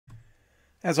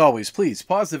As always, please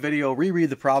pause the video,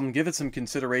 reread the problem, give it some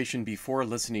consideration before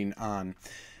listening on.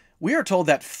 We are told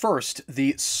that first,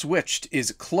 the switch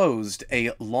is closed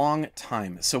a long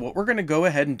time. So what we're going to go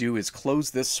ahead and do is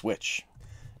close this switch.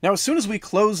 Now, as soon as we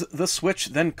close the switch,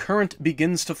 then current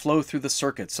begins to flow through the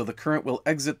circuit. So the current will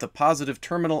exit the positive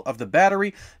terminal of the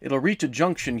battery. It'll reach a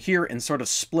junction here and sort of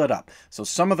split up. So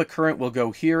some of the current will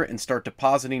go here and start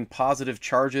depositing positive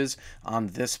charges on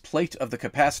this plate of the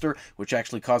capacitor, which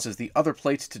actually causes the other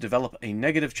plate to develop a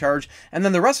negative charge. And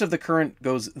then the rest of the current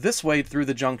goes this way through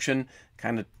the junction,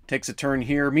 kind of takes a turn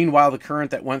here. Meanwhile, the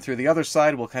current that went through the other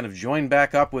side will kind of join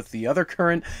back up with the other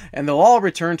current, and they'll all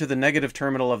return to the negative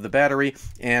terminal of the battery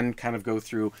and kind of go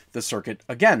through the circuit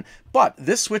again. But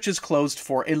this switch is closed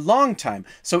for a long time.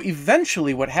 So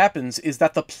eventually what happens is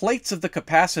that the plates of the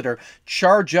capacitor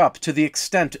charge up to the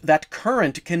extent that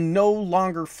current can no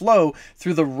longer flow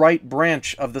through the right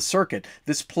branch of the circuit.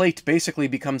 This plate basically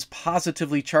becomes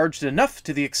positively charged enough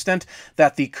to the extent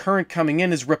that the current coming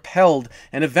in is repelled,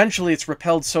 and eventually it's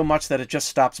repelled so much that it just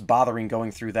stops bothering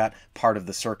going through that part of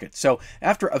the circuit. So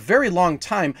after a very long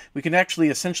time, we can actually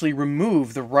essentially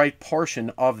remove the right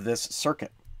portion of this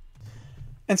circuit.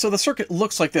 And so the circuit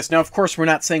looks like this. Now, of course, we're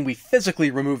not saying we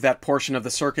physically remove that portion of the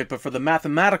circuit, but for the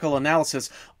mathematical analysis,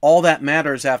 all that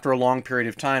matters after a long period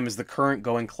of time is the current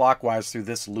going clockwise through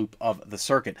this loop of the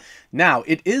circuit. Now,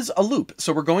 it is a loop,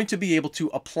 so we're going to be able to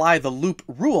apply the loop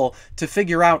rule to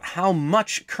figure out how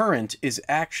much current is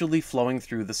actually flowing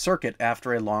through the circuit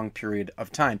after a long period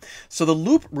of time. So the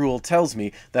loop rule tells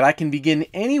me that I can begin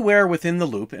anywhere within the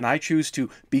loop, and I choose to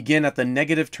begin at the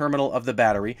negative terminal of the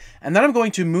battery, and then I'm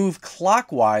going to move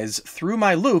clockwise through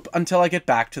my loop until I get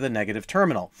back to the negative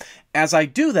terminal. As I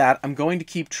do that, I'm going to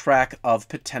keep track of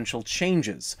potential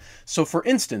changes. So for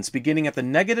instance, beginning at the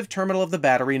negative terminal of the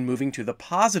battery and moving to the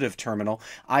positive terminal,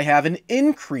 I have an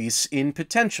increase in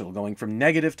potential. Going from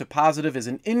negative to positive is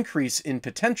an increase in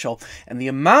potential, and the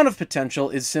amount of potential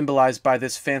is symbolized by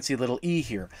this fancy little E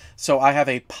here. So I have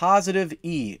a positive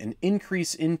E, an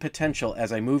increase in potential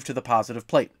as I move to the positive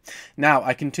plate. Now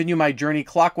I continue my journey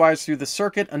clockwise through the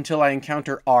circuit until I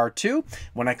encounter R2.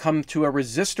 When I come to a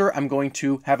resistor, I'm going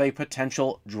to have a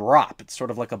potential drop. It's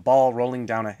sort of like a ball rolling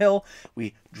down a hill.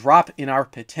 We drop in our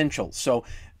potential. So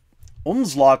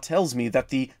Ohm's law tells me that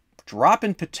the drop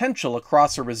in potential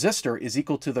across a resistor is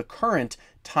equal to the current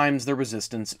times the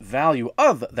resistance value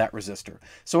of that resistor.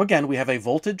 So again, we have a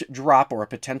voltage drop or a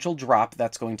potential drop.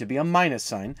 That's going to be a minus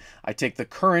sign. I take the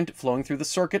current flowing through the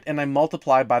circuit and I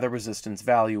multiply by the resistance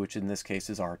value, which in this case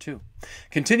is R2.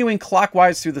 Continuing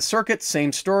clockwise through the circuit,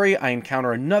 same story. I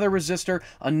encounter another resistor,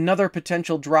 another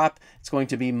potential drop. It's going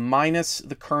to be minus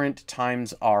the current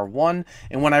times R1.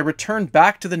 And when I return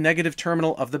back to the negative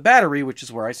terminal of the battery, which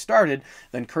is where I started,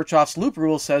 then Kirchhoff's loop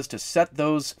rule says to set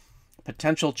those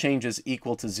potential changes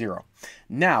equal to 0.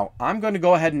 Now, I'm going to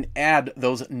go ahead and add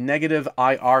those negative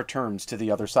IR terms to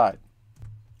the other side.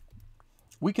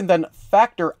 We can then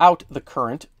factor out the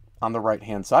current on the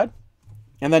right-hand side,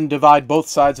 and then divide both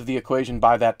sides of the equation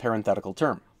by that parenthetical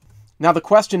term. Now, the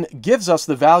question gives us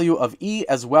the value of E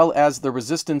as well as the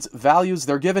resistance values.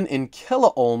 They're given in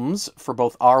kiloohms for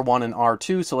both R1 and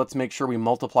R2, so let's make sure we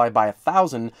multiply by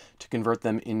 1,000 to convert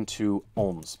them into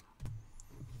ohms.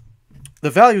 The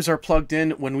values are plugged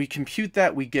in. When we compute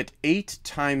that, we get 8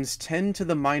 times 10 to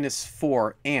the minus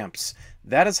 4 amps.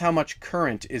 That is how much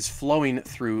current is flowing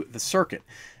through the circuit.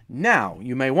 Now,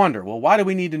 you may wonder, well, why do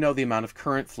we need to know the amount of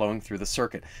current flowing through the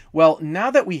circuit? Well, now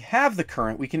that we have the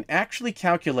current, we can actually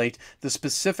calculate the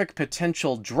specific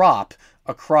potential drop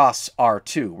across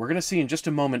R2. We're going to see in just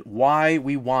a moment why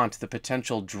we want the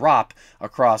potential drop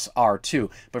across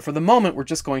R2. But for the moment, we're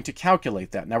just going to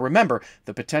calculate that. Now remember,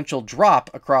 the potential drop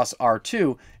across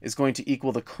R2 is going to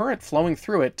equal the current flowing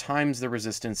through it times the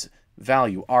resistance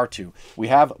value, R2. We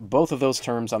have both of those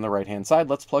terms on the right-hand side.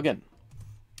 Let's plug in.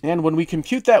 And when we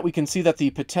compute that, we can see that the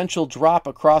potential drop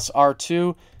across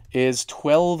R2 is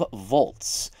 12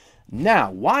 volts.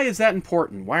 Now, why is that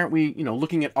important? Why aren't we,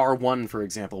 looking at R1, for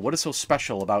example? What is so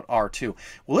special about R2?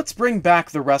 Well, let's bring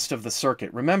back the rest of the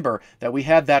circuit. Remember that we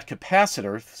had that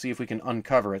capacitor. See if we can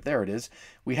uncover it. There it is.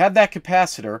 We had that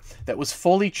capacitor that was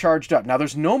fully charged up. Now,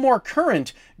 there's no more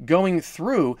current going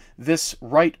through this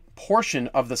right portion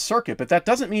of the circuit, but that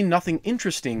doesn't mean nothing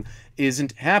interesting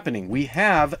isn't happening. We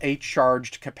have a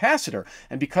charged capacitor,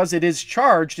 and because it is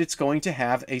charged, it's going to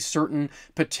have a certain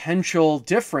potential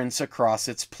difference across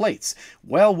its plates.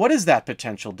 Well, what is that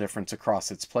potential difference across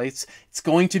its plates? It's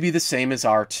going to be the same as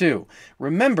R2.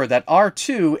 Remember that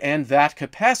R2 and that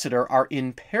capacitor are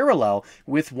in parallel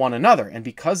with one another, and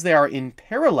because they are in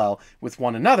parallel with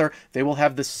one another, they will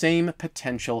have the same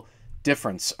potential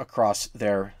difference across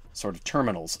their sort of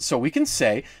terminals. So we can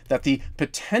say that the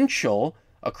potential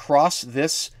across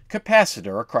this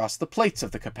capacitor, across the plates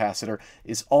of the capacitor,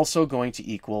 is also going to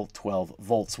equal 12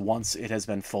 volts once it has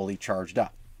been fully charged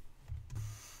up.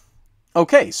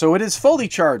 Okay, so it is fully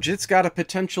charged. It's got a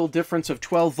potential difference of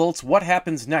 12 volts. What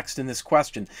happens next in this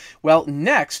question? Well,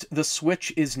 next, the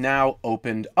switch is now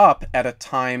opened up at a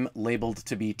time labeled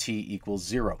to be t equals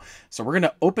 0. So we're going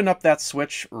to open up that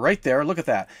switch right there. Look at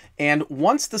that. And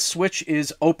once the switch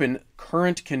is open,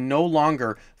 current can no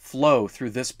longer flow through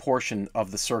this portion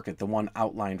of the circuit, the one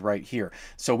outlined right here.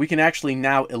 So we can actually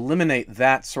now eliminate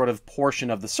that sort of portion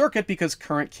of the circuit because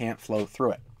current can't flow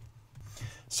through it.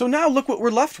 So now look what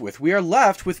we're left with. We are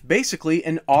left with basically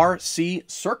an RC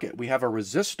circuit. We have a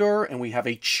resistor and we have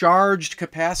a charged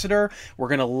capacitor. We're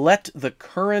going to let the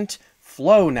current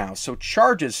flow now. So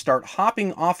charges start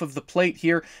hopping off of the plate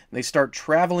here, and they start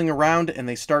traveling around and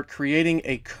they start creating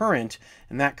a current,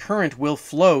 and that current will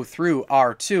flow through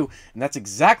R2. And that's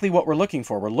exactly what we're looking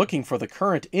for. We're looking for the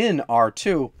current in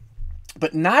R2,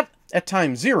 but not at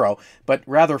time 0, but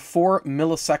rather 4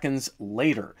 milliseconds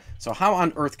later. So how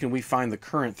on earth can we find the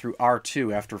current through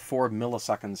R2 after 4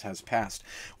 milliseconds has passed?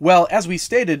 Well, as we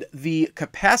stated, the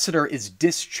capacitor is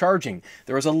discharging.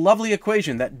 There is a lovely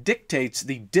equation that dictates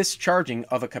the discharging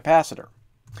of a capacitor.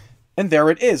 And there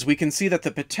it is. We can see that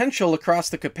the potential across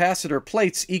the capacitor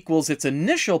plates equals its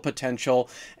initial potential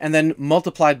and then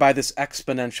multiplied by this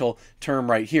exponential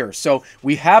term right here. So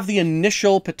we have the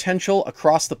initial potential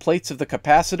across the plates of the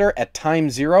capacitor at time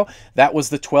 0. That was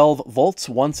the 12 volts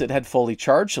once it had fully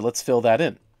charged. So let's fill that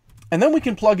in. And then we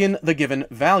can plug in the given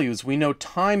values. We know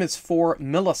time is 4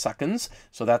 milliseconds,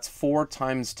 so that's 4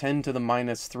 times 10 to the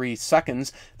minus 3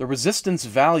 seconds. The resistance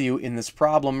value in this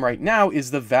problem right now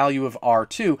is the value of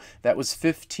R2. That was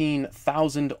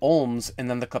 15,000 ohms, and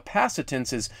then the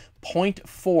capacitance is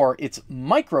 0.4. It's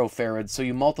microfarads, so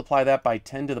you multiply that by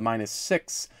 10 to the minus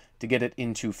 6 to get it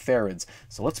into farads.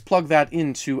 So let's plug that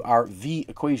into our V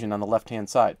equation on the left-hand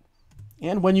side.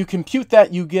 And when you compute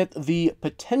that, you get the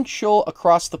potential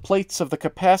across the plates of the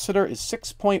capacitor is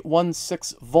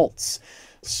 6.16 volts.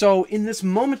 So in this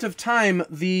moment of time,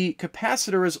 the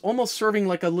capacitor is almost serving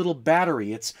like a little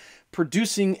battery. It's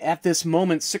producing at this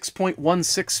moment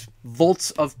 6.16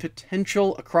 volts of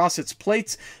potential across its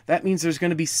plates. That means there's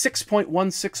going to be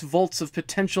 6.16 volts of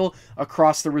potential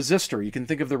across the resistor. You can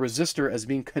think of the resistor as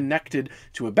being connected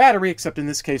to a battery, except in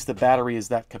this case the battery is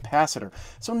that capacitor.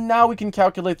 So now we can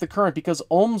calculate the current because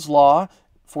Ohm's law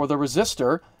for the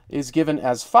resistor is given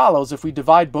as follows. If we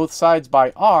divide both sides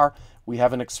by R, we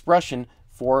have an expression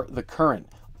for the current.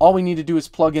 All we need to do is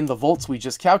plug in the volts we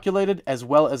just calculated, as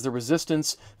well as the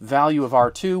resistance value of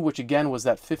R2, which again was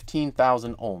that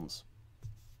 15,000 ohms.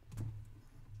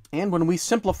 And when we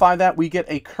simplify that, we get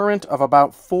a current of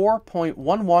about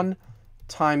 4.11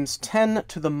 times 10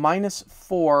 to the minus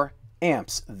 4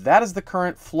 amps. That is the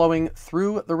current flowing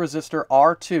through the resistor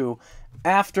R2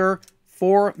 after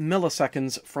 4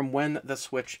 milliseconds from when the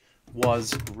switch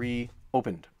was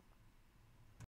reopened.